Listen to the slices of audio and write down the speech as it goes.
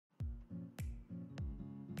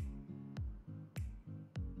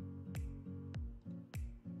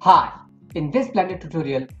Hi, in this Blender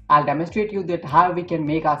tutorial, I'll demonstrate you that how we can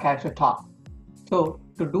make our character talk. So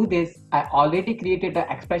to do this, I already created an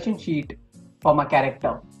expression sheet for my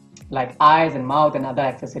character, like eyes and mouth and other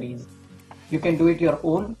accessories. You can do it your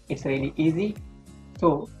own, it's really easy.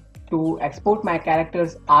 So to export my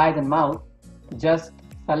character's eyes and mouth, just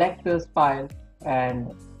select this file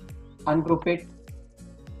and ungroup it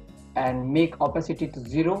and make opacity to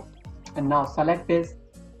 0, and now select this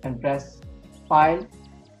and press file,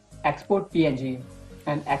 export PNG,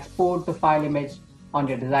 and export the file image on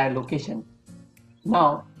your desired location.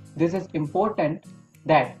 Now this is important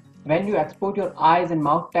that when you export your eyes and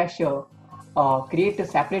mouth texture, create a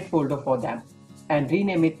separate folder for them and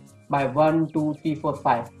rename it by 1 2 3 4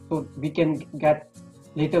 5, so we can get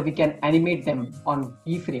later we can animate them on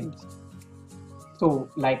keyframes. So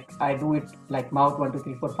like I do it like mouth 1 2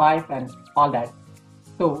 3 4 5 and all that.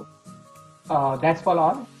 So that's for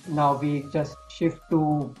all. Now we just shift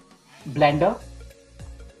to Blender.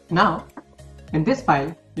 Now in this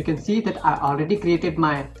file you can see that I already created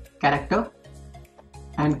my character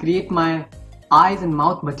and create my eyes and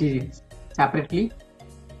mouth materials separately.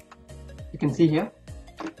 You can see here,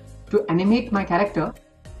 to animate my character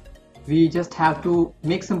we just have to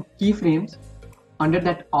make some keyframes under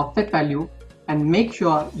that offset value and make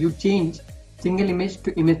sure you change single image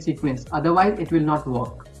to image sequence, otherwise it will not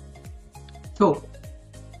work. So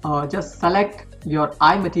just select your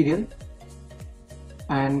eye material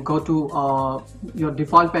and go to your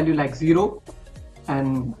default value like 0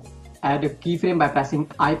 and add a keyframe by pressing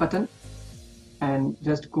I button and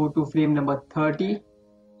just go to frame number 30.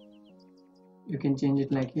 You can change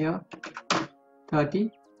it like here, 30,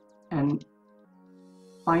 and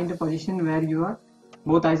find a position where your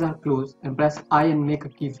both eyes are closed and press I and make a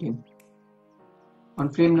keyframe. On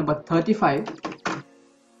frame number 35,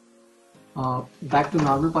 back to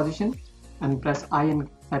normal position and press I and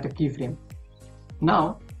set a keyframe.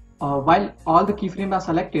 Now while all the keyframes are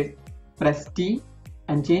selected, press T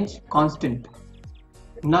and change constant.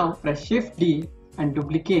 Now press Shift D and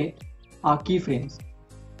duplicate our keyframes.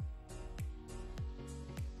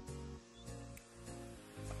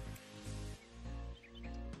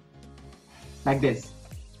 Like this.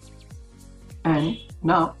 And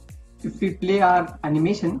now if we play our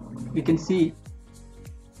animation, we can see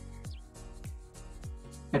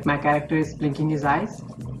that my character is blinking his eyes.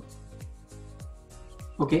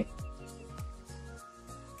 Okay.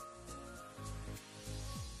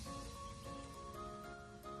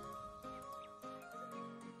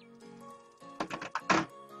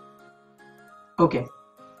 Okay.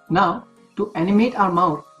 Now to animate our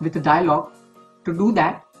mouth with a dialogue, to do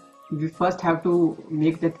that we first have to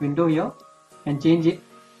make that window here and change it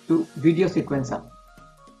to video sequencer.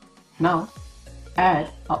 Now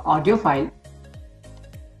add an audio file.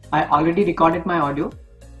 I already recorded my audio,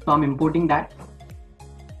 so I'm importing that.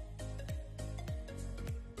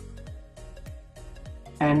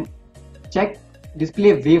 And check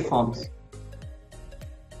display waveforms.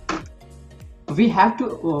 We have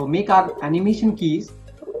to make our animation keys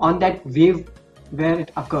on that wave where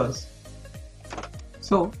it occurs.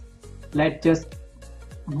 So let's just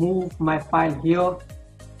move my file here.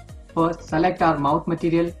 First select our mouth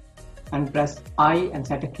material and press I and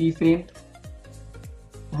set a keyframe.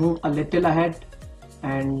 Move a little ahead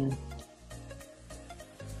and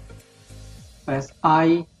press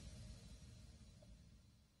I,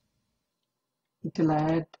 little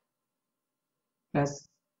ahead, press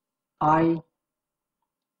I,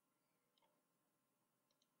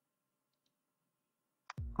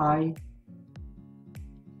 I,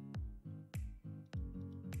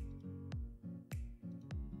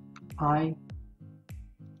 I,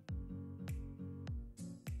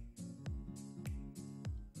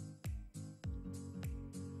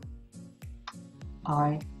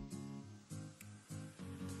 I,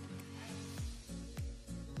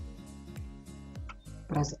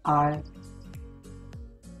 press I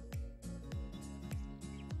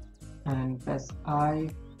and press I,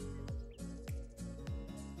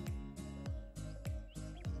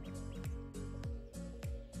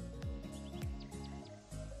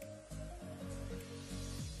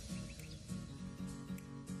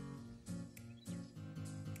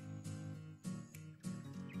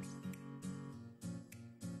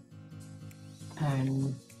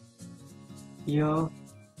 and here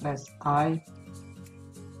press I,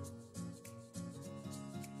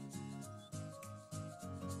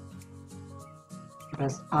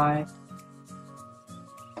 press I,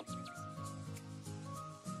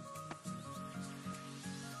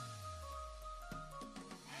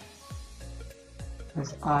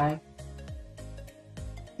 press I.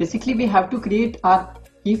 Basically we have to create our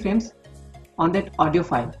keyframes on that audio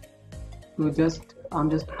file. I'm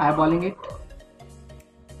just eyeballing it.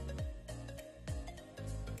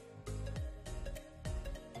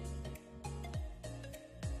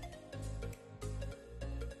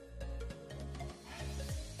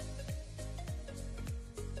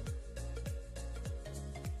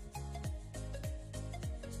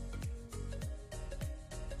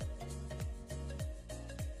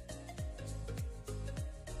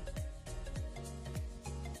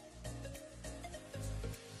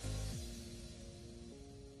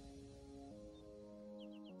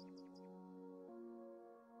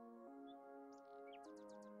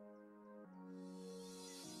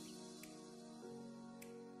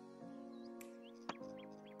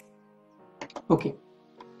 Okay,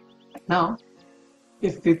 now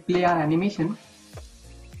if we play our animation,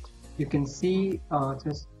 you can see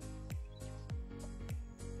just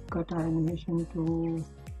cut our animation to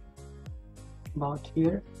about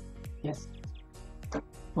here. Yes.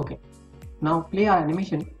 Okay, now play our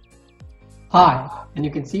animation. Hi, and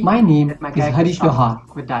you can see My name that my is character Harish starts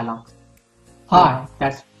Lohar. with dialogues. Hi,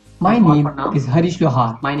 That's my all name for now. is Harish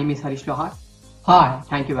Lohar. My name is Harish Lohar. Hi,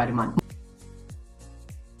 Thank you very much.